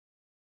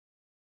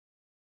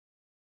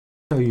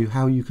Show you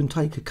how you can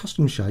take a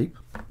custom shape,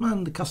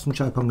 and the custom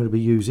shape I'm going to be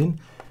using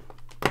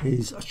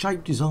is a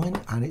shape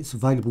design, and it's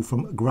available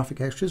from Graphic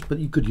Extras, but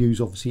you could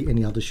use obviously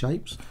any other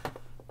shapes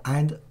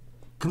and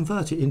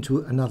convert it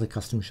into another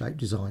custom shape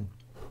design.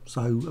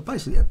 So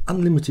basically an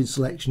unlimited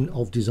selection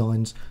of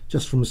designs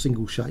just from a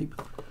single shape.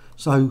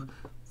 So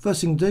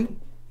first thing to do,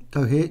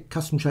 go here,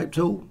 custom shape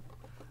tool,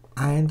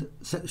 and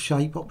set the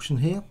shape option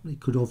here. It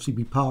could obviously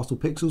be path or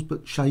pixels,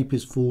 but shape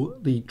is for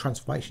the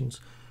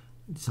transformations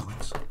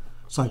designs.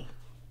 So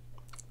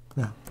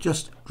now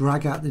just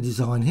drag out the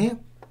design here,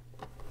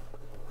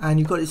 and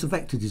you've got it's a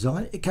vector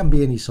design. It can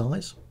be any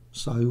size.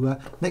 So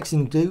next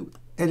thing to do,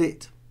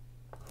 edit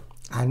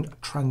and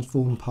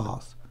transform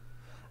path.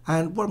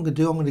 And what I'm going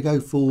to do, I'm going to go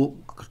for,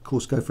 I could of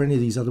course go for any of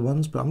these other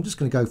ones, but I'm just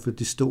going to go for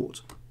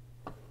distort.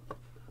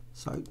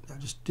 So now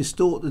just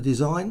distort the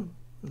design,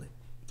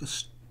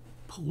 just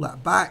pull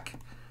that back.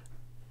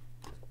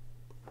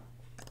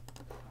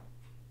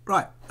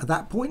 Right, at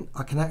that point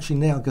I can actually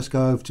now just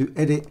go over to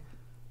edit,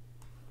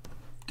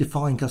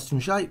 define custom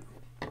shape,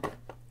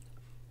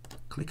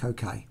 click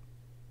OK.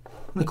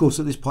 And of course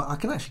at this point I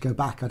can actually go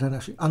back. I don't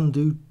actually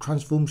undo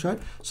transform shape.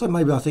 So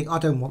maybe I think I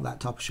don't want that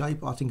type of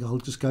shape. I think I'll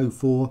just go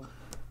for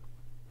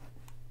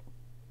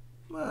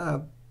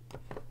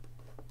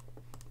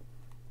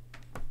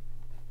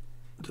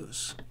do a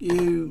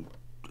skew.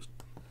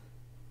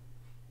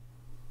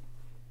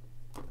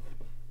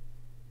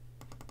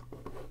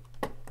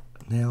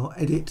 Now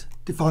edit,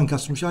 define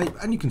custom shape,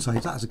 and you can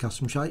save that as a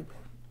custom shape.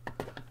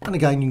 And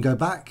again, you can go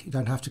back. You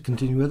don't have to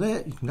continue with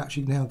it. You can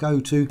actually now go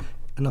to,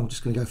 and I'm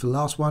just going to go for the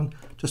last one,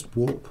 just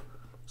warp.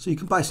 So you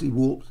can basically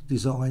warp the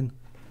design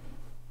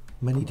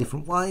many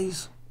different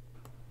ways.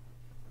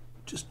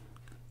 Just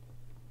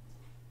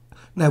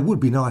now, it would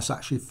be nice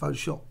actually if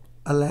Photoshop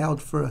allowed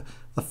for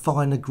a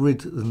finer grid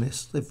than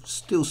this. They've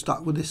still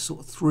stuck with this sort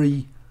of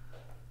 3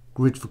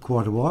 grid for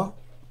quite a while.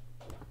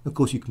 Of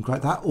course, you can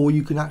create that, or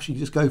you can actually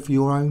just go for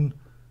your own.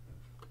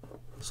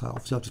 So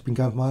obviously I've just been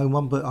going for my own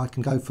one, but I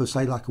can go for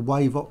say like a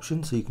wave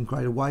option, so you can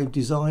create a wave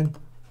design,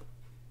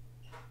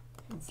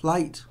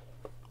 inflate,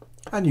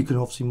 and you can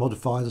obviously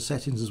modify the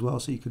settings as well,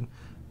 so you can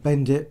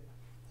bend it,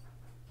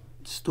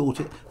 distort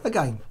it.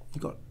 Again,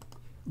 you've got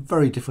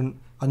very different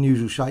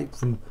unusual shape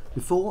from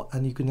before,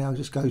 and you can now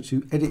just go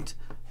to edit,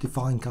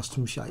 define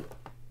custom shape,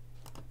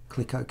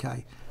 click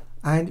OK.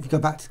 And if you go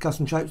back to the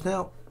custom shapes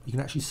now, you can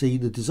actually see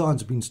the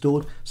designs have been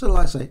stored. So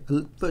like I say,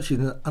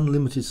 virtually an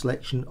unlimited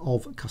selection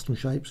of custom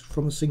shapes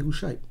from a single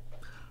shape.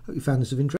 Hope you found this of interest.